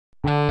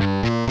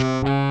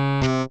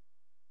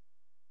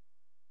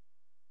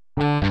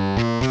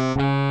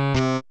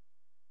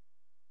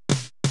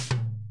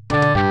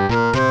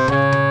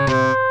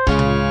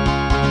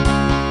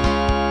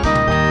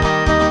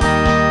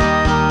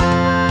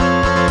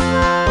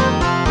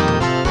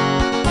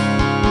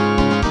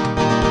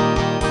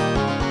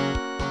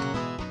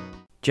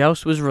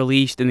Joust was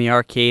released in the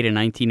arcade in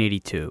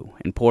 1982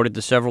 and ported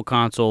to several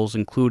consoles,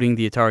 including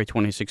the Atari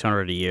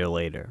 2600 a year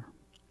later.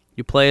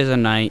 You play as a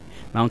knight,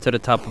 mounted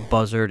atop a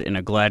buzzard in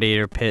a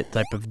gladiator pit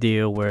type of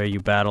deal where you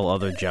battle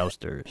other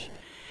jousters.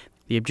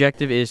 The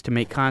objective is to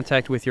make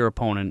contact with your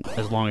opponent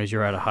as long as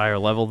you're at a higher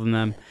level than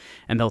them,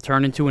 and they'll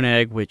turn into an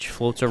egg which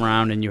floats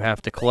around and you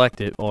have to collect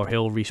it or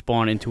he'll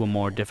respawn into a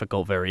more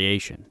difficult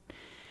variation.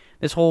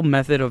 This whole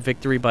method of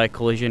victory by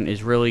collision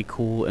is really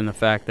cool in the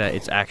fact that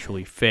it's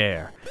actually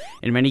fair.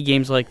 In many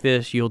games like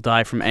this, you'll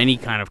die from any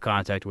kind of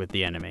contact with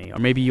the enemy, or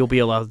maybe you'll be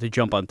allowed to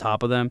jump on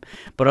top of them,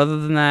 but other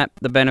than that,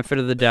 the benefit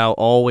of the doubt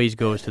always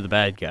goes to the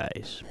bad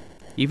guys.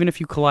 Even if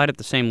you collide at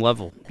the same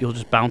level, you'll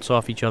just bounce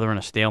off each other in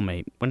a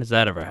stalemate. When does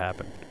that ever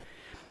happen?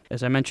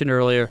 As I mentioned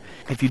earlier,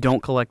 if you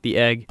don't collect the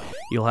egg,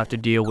 you'll have to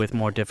deal with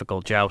more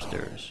difficult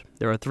jousters.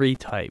 There are 3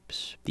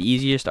 types. The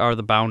easiest are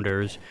the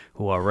bounders,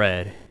 who are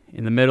red.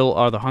 In the middle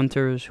are the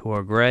hunters, who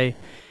are gray,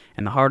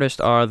 and the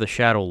hardest are the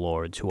shadow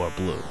lords, who are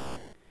blue.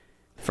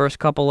 The first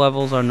couple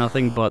levels are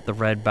nothing but the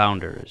red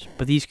bounders,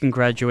 but these can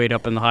graduate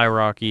up in the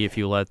hierarchy if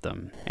you let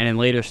them, and in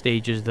later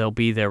stages they'll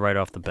be there right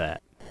off the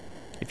bat.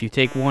 If you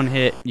take one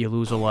hit, you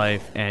lose a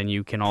life, and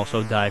you can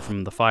also die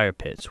from the fire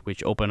pits,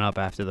 which open up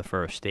after the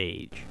first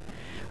stage.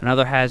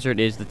 Another hazard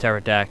is the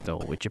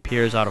pterodactyl, which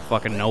appears out of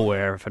fucking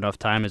nowhere if enough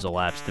time has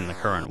elapsed in the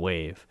current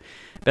wave.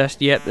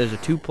 Best yet, there's a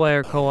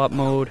 2-player co-op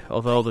mode,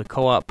 although the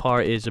co-op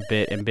part is a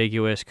bit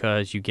ambiguous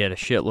because you get a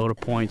shitload of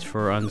points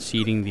for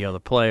unseating the other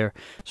player,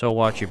 so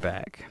watch your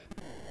back.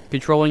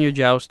 Controlling your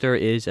jouster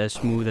is as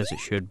smooth as it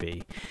should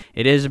be.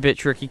 It is a bit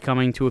tricky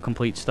coming to a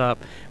complete stop,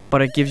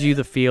 but it gives you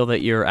the feel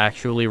that you're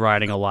actually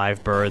riding a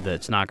live bird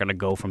that's not going to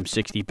go from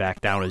 60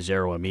 back down to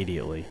 0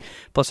 immediately.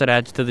 Plus it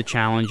adds to the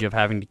challenge of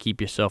having to keep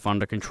yourself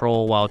under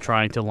control while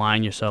trying to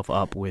line yourself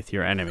up with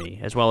your enemy,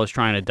 as well as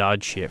trying to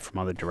dodge shit from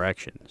other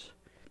directions.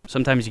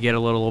 Sometimes you get a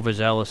little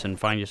overzealous and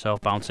find yourself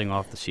bouncing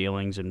off the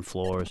ceilings and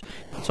floors.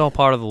 It's all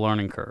part of the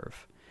learning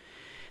curve.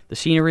 The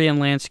scenery and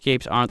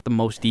landscapes aren't the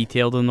most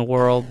detailed in the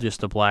world,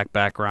 just a black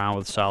background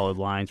with solid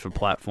lines for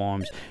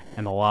platforms,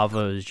 and the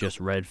lava is just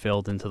red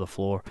filled into the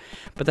floor,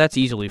 but that's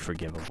easily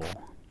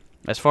forgivable.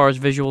 As far as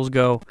visuals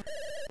go,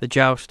 the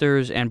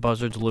jousters and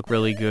buzzards look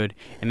really good,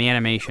 and the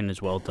animation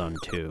is well done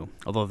too,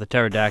 although the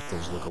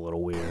pterodactyls look a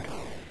little weird.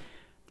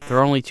 There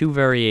are only 2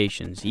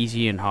 variations,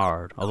 easy and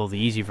hard, although the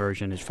easy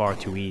version is far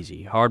too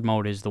easy. Hard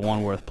mode is the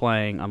one worth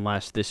playing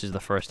unless this is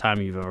the first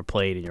time you've ever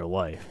played in your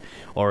life,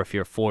 or if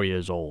you're 4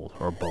 years old,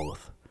 or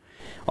both.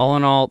 All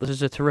in all, this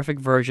is a terrific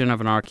version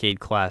of an arcade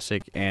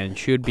classic and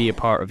should be a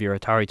part of your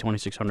Atari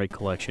 2600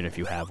 collection if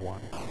you have one.